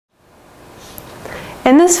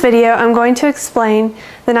In this video, I'm going to explain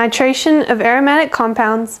the nitration of aromatic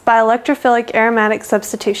compounds by electrophilic aromatic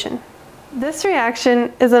substitution. This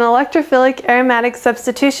reaction is an electrophilic aromatic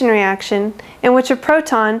substitution reaction in which a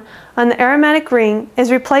proton on the aromatic ring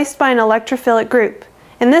is replaced by an electrophilic group,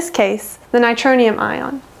 in this case, the nitronium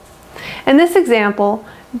ion. In this example,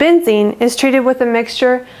 benzene is treated with a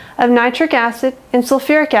mixture of nitric acid and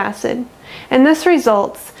sulfuric acid, and this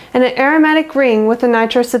results in an aromatic ring with a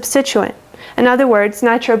nitro substituent, in other words,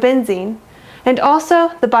 nitrobenzene, and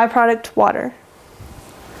also the byproduct water.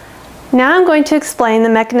 Now I'm going to explain the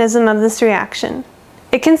mechanism of this reaction.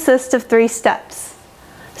 It consists of 3 steps.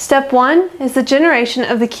 Step 1 is the generation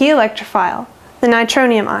of the key electrophile, the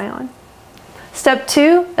nitronium ion. Step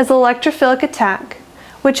 2 is electrophilic attack,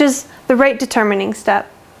 which is the rate determining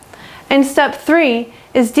step. And step 3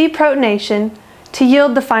 is deprotonation to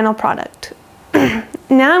yield the final product.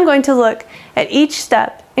 Now I'm going to look at each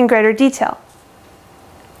step in greater detail.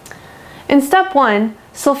 In step 1,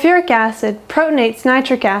 sulfuric acid protonates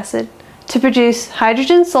nitric acid to produce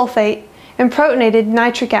hydrogen sulfate and protonated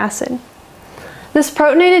nitric acid. This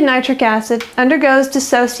protonated nitric acid undergoes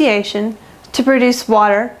dissociation to produce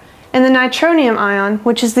water and the nitronium ion,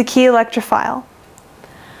 which is the key electrophile.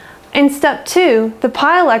 In step 2, the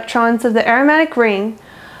pi electrons of the aromatic ring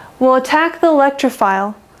will attack the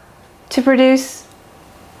electrophile to produce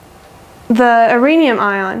the rhenium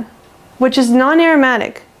ion, which is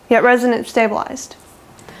non-aromatic yet resonance stabilized.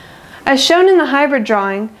 As shown in the hybrid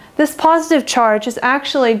drawing, this positive charge is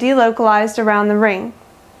actually delocalized around the ring.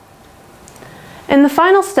 In the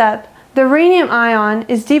final step, the rhenium ion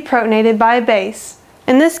is deprotonated by a base,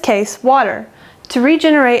 in this case water, to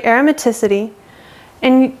regenerate aromaticity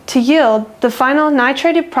and to yield the final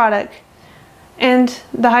nitrated product and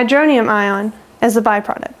the hydronium ion as a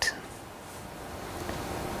byproduct.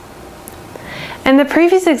 In the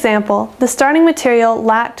previous example, the starting material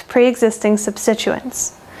lacked pre-existing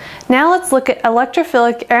substituents. Now let's look at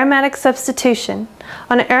electrophilic aromatic substitution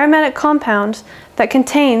on an aromatic compound that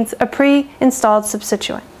contains a pre-installed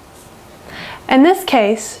substituent. In this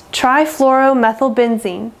case,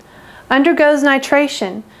 trifluoromethylbenzene undergoes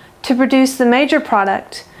nitration to produce the major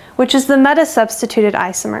product, which is the meta-substituted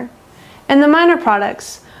isomer, and the minor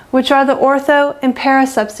products, which are the ortho and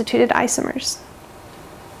para-substituted isomers.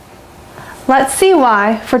 Let's see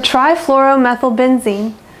why, for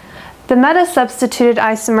trifluoromethylbenzene, the meta-substituted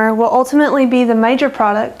isomer will ultimately be the major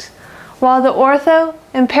product, while the ortho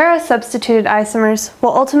and para-substituted isomers will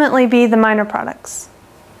ultimately be the minor products.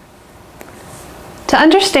 To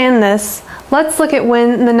understand this, let's look at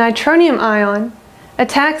when the nitronium ion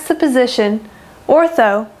attacks the position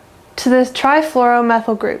ortho to the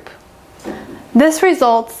trifluoromethyl group. This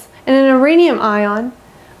results in an rhenium ion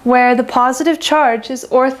where the positive charge is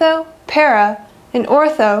ortho, para, and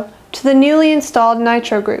ortho to the newly installed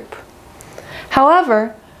nitro group.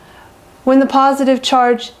 However, when the positive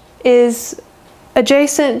charge is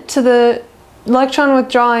adjacent to the electron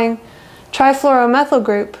withdrawing trifluoromethyl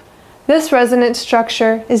group, this resonance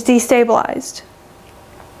structure is destabilized.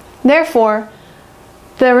 Therefore,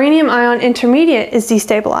 the rhenium ion intermediate is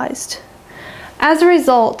destabilized. As a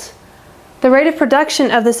result, the rate of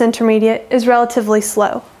production of this intermediate is relatively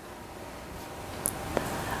slow.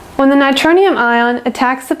 When the nitronium ion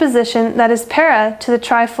attacks the position that is para to the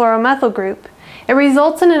trifluoromethyl group, it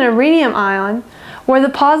results in an rhenium ion where the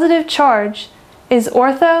positive charge is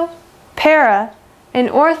ortho, para, and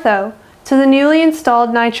ortho to the newly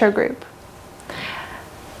installed nitro group.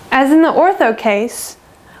 As in the ortho case,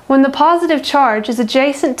 when the positive charge is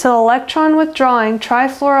adjacent to the electron withdrawing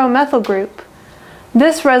trifluoromethyl group,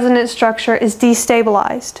 this resonance structure is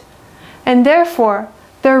destabilized, and therefore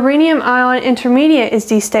the rhenium ion intermediate is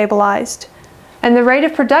destabilized, and the rate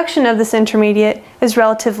of production of this intermediate is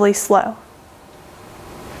relatively slow.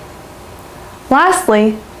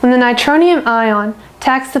 Lastly, when the nitronium ion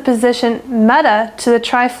attacks the position meta to the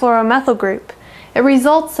trifluoromethyl group, it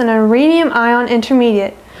results in a rhenium ion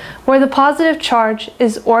intermediate where the positive charge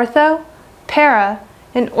is ortho, para,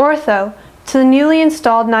 and ortho to the newly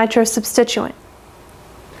installed nitro substituent.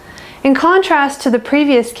 In contrast to the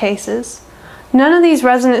previous cases, none of these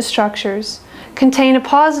resonance structures contain a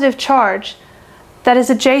positive charge that is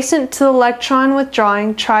adjacent to the electron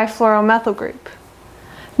withdrawing trifluoromethyl group.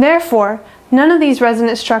 Therefore, none of these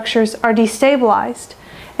resonance structures are destabilized,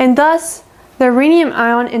 and thus the rhenium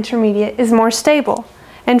ion intermediate is more stable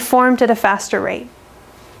and formed at a faster rate.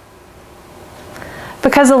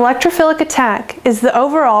 Because electrophilic attack is the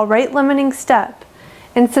overall rate-limiting step,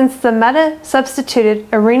 and since the meta-substituted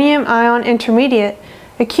rhenium ion intermediate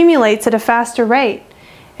accumulates at a faster rate,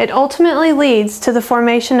 it ultimately leads to the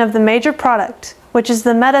formation of the major product, which is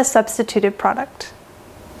the meta-substituted product.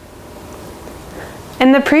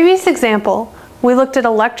 In the previous example, we looked at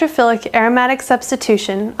electrophilic aromatic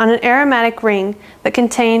substitution on an aromatic ring that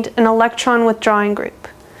contained an electron withdrawing group.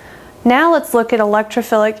 Now let's look at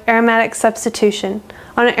electrophilic aromatic substitution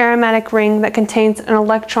on an aromatic ring that contains an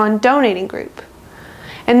electron donating group.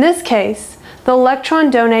 In this case, the electron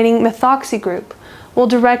donating methoxy group will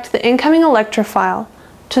direct the incoming electrophile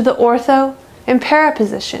to the ortho and para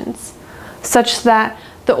positions, such that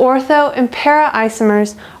the ortho and para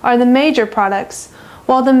isomers are the major products,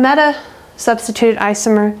 while the meta-substituted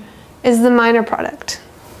isomer is the minor product.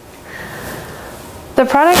 The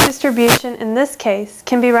product distribution in this case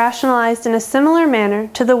can be rationalized in a similar manner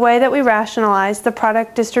to the way that we rationalized the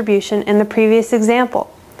product distribution in the previous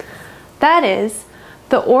example. That is,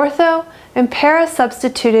 the ortho and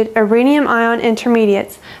para-substituted iridium ion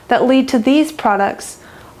intermediates that lead to these products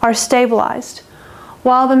are stabilized,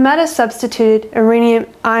 while the meta-substituted iridium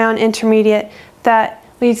ion intermediate that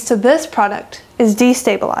leads to this product is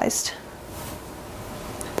destabilized.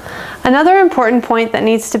 Another important point that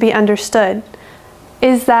needs to be understood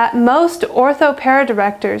is that most ortho-para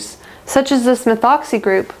directors, such as this methoxy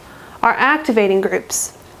group, are activating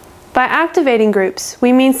groups. By activating groups,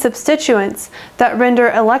 we mean substituents that render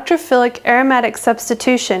electrophilic aromatic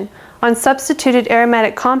substitution on substituted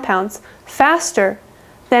aromatic compounds faster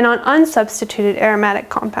than on unsubstituted aromatic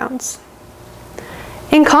compounds.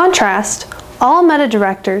 In contrast, all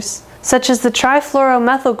meta-directors, such as the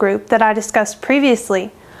trifluoromethyl group that I discussed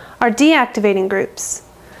previously, are deactivating groups.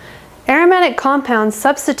 Aromatic compounds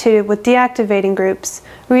substituted with deactivating groups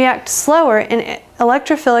react slower in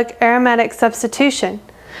electrophilic aromatic substitution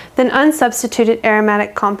than unsubstituted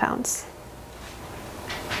aromatic compounds.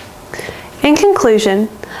 In conclusion,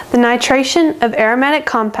 the nitration of aromatic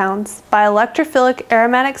compounds by electrophilic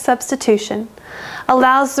aromatic substitution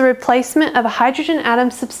allows the replacement of a hydrogen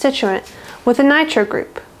atom substituent with a nitro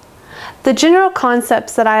group. The general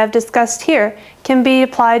concepts that I have discussed here can be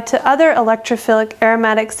applied to other electrophilic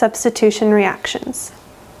aromatic substitution reactions.